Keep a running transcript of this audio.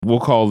We'll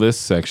call this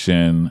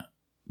section,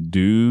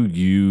 Do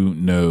You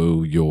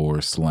Know Your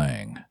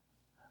Slang?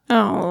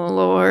 Oh,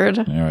 Lord.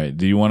 All right.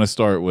 Do you want to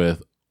start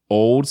with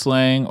old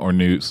slang or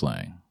new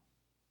slang?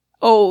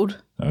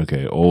 Old.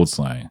 Okay, old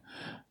slang.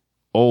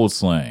 Old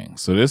slang.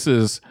 So this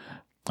is,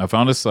 I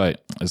found a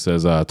site. It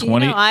says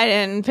 20. I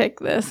didn't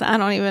pick this. I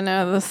don't even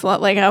know this.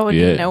 Like, I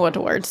wouldn't even know what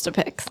words to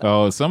pick. So.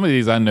 Oh, some of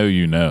these I know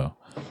you know.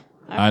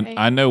 Okay.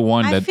 I know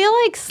one that... I feel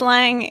like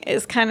slang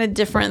is kind of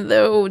different,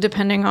 though,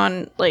 depending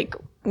on, like,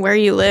 where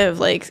you live.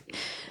 Like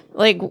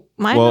my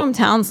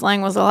hometown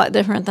slang was a lot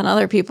different than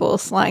other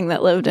people's slang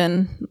that lived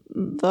in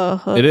the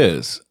hood. It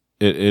is.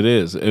 It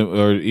is.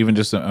 Or even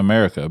just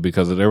America,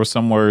 because there were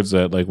some words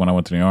that, like, when I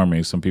went to the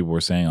Army, some people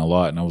were saying a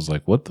lot, and I was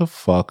like, what the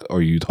fuck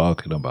are you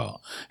talking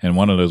about? And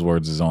one of those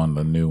words is on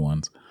the new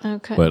ones.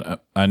 Okay.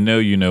 But I know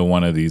you know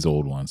one of these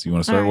old ones. You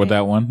want to start with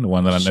that one? The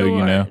one that I know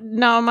you know?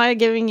 No, am I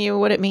giving you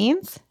what it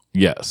means?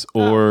 Yes.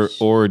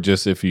 Or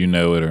just if you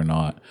know it or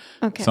not.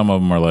 Okay. Some of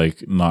them are,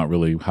 like, not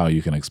really how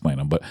you can explain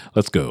them. But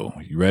let's go.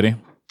 You ready?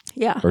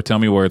 Yeah. Or tell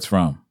me where it's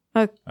from.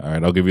 Okay. All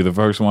right. I'll give you the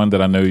first one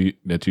that I know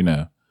that you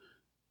know.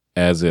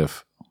 As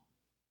if.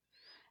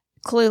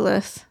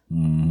 Clueless.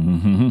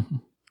 Mm-hmm.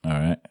 All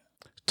right.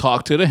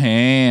 Talk to the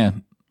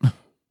hand.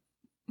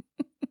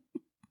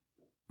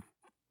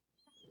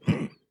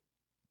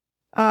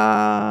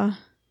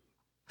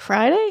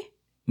 Friday?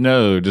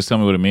 No, just tell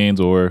me what it means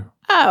or...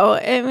 Oh,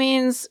 it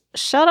means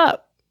shut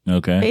up.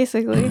 Okay.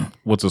 Basically.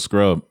 What's a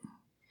scrub?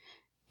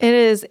 It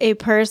is a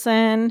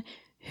person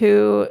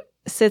who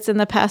sits in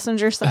the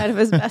passenger side of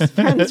his best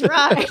friend's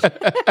ride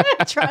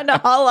trying to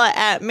holla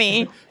at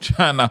me.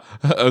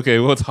 Okay,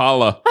 what's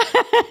holla?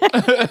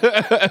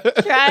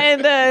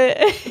 Trying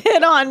to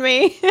hit on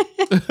me.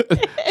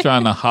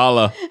 Trying to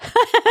holla.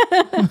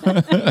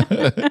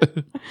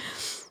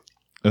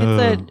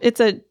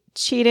 It's a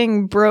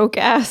cheating broke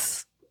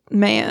ass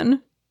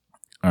man.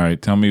 All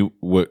right, tell me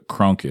what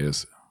crunk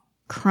is.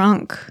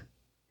 Crunk.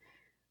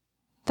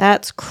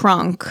 That's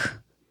crunk.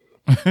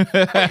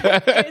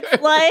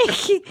 It's like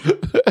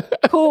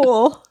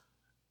cool.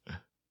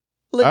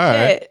 Legit.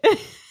 Right.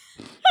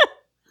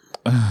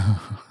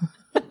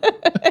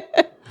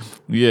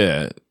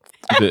 Yeah.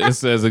 It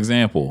says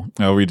example.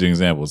 I'll read you an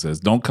example. It says,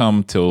 don't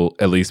come till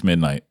at least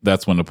midnight.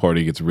 That's when the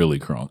party gets really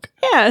crunk.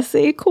 Yeah,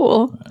 see,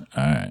 cool.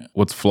 All right.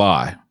 What's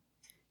fly?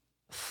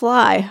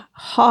 Fly.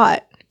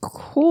 Hot.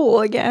 Cool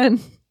again.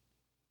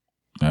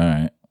 All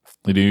right.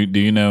 Do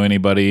you know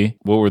anybody?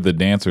 What were the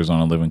dancers on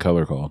A Living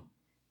Color called?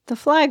 The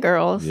Fly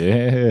Girls.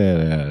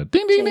 Yeah.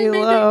 Ding, ding, ding, ding,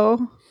 ding.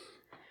 All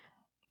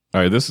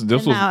right. This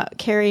was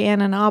Carrie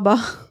Ann and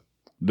Abba.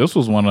 This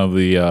was one of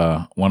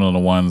the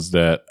ones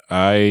that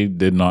I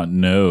did not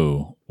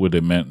know what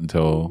it meant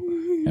until,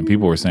 and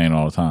people were saying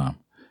all the time.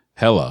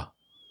 Hella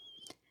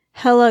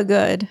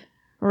Good.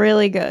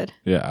 Really good.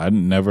 Yeah, I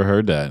never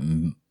heard that.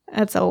 And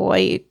that's a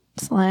white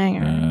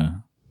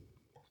slang.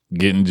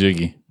 Getting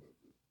jiggy.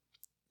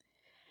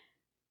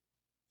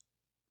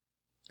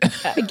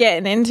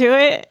 Getting into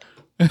it.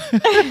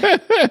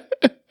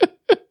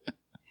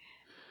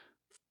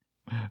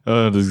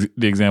 The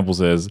example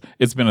says,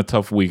 it's been a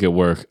tough week at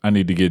work. I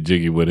need to get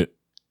jiggy with it.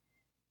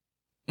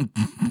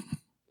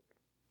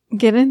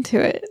 Get into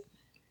it.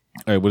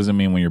 All right, what does it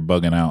mean when you're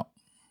bugging out?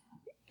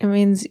 It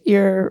means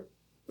you're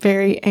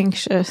very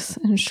anxious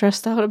and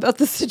stressed out about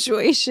the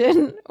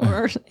situation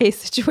or a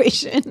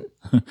situation.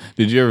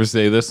 Did you ever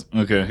say this?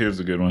 Okay, here's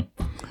a good one.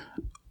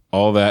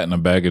 All that in a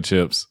bag of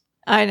chips.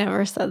 I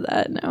never said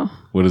that, no.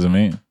 What does it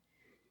mean?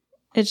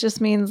 It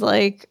just means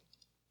like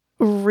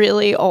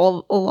really a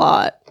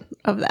lot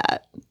of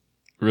that.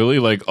 Really?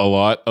 Like a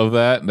lot of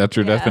that? That's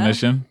your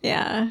definition?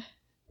 Yeah.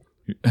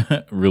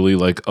 Really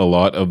like a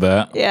lot of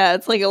that? Yeah,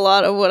 it's like a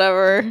lot of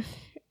whatever.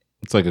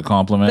 It's like a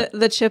compliment?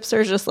 The chips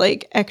are just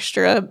like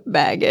extra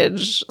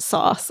baggage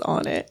sauce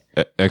on it.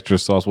 Extra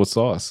sauce? What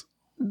sauce?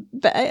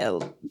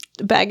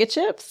 Bag of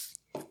chips.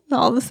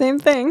 All the same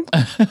thing.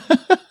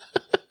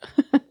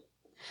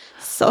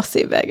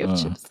 Saucy bag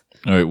of chips.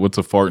 All right, what's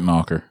a fart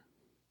knocker?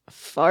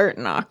 Fart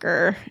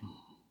knocker.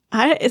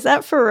 Is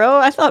that for real?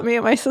 I thought me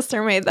and my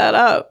sister made that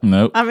up.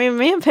 Nope. I mean,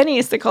 me and Penny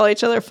used to call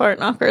each other fart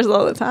knockers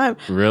all the time.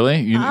 Really?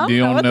 You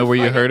don't know where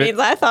you heard it?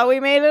 I thought we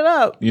made it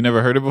up. You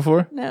never heard it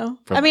before? No.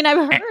 I mean, I've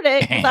heard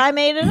it because I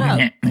made it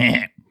up.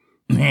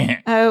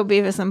 Oh,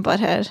 Beavis and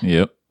Butthead.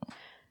 Yep.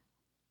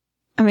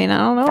 I mean, I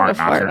don't know what a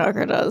fart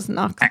knocker does.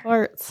 Knocks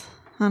farts.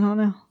 I don't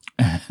know.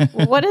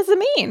 What does it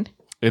mean?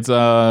 It's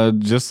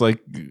just like,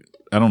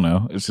 I don't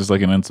know. It's just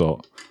like an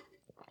insult.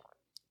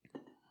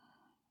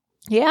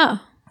 Yeah.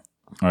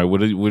 All right,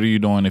 what are you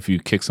doing if you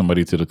kick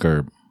somebody to the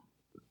curb?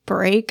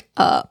 Break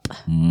up.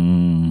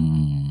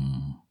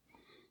 All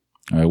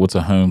right, what's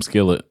a home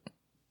skillet?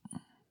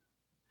 All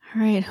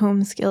right,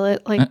 home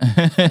skillet, like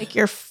like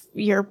your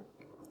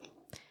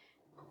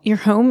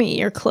homie,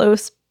 your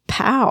close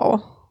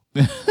pal.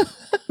 Use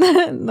it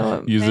in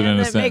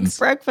a sentence. Makes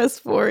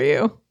breakfast for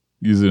you.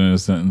 Use it in a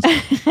sentence.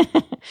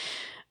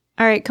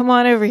 All right, come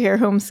on over here,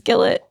 home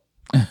skillet.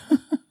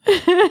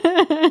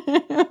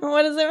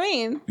 What does it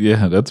mean?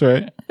 Yeah, that's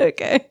right.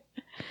 Okay.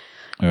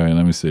 All right,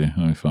 let me see. Let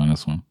me find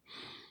this one.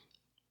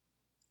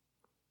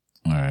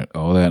 All right,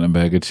 all that in a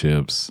bag of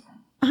chips.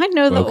 I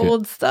know the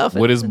old stuff.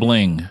 What is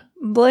bling?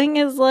 Bling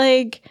is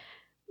like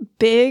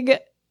big,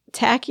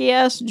 tacky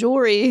ass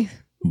jewelry.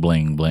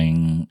 Bling,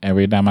 bling.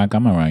 Every time I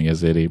come around your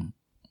city.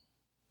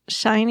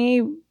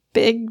 Shiny,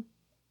 big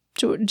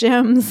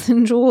gems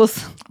and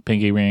jewels.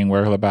 Pinky ring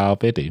worth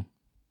about 50.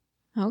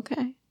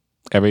 Okay.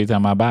 Every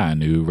time I buy a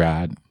new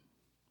ride.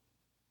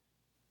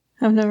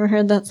 I've never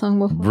heard that song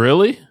before.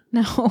 Really?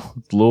 No.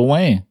 It's Lil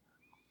Wayne.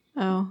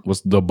 Oh.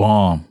 What's the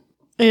bomb?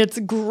 It's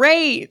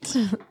great.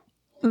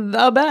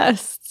 The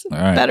best. All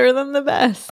right. Better than the best.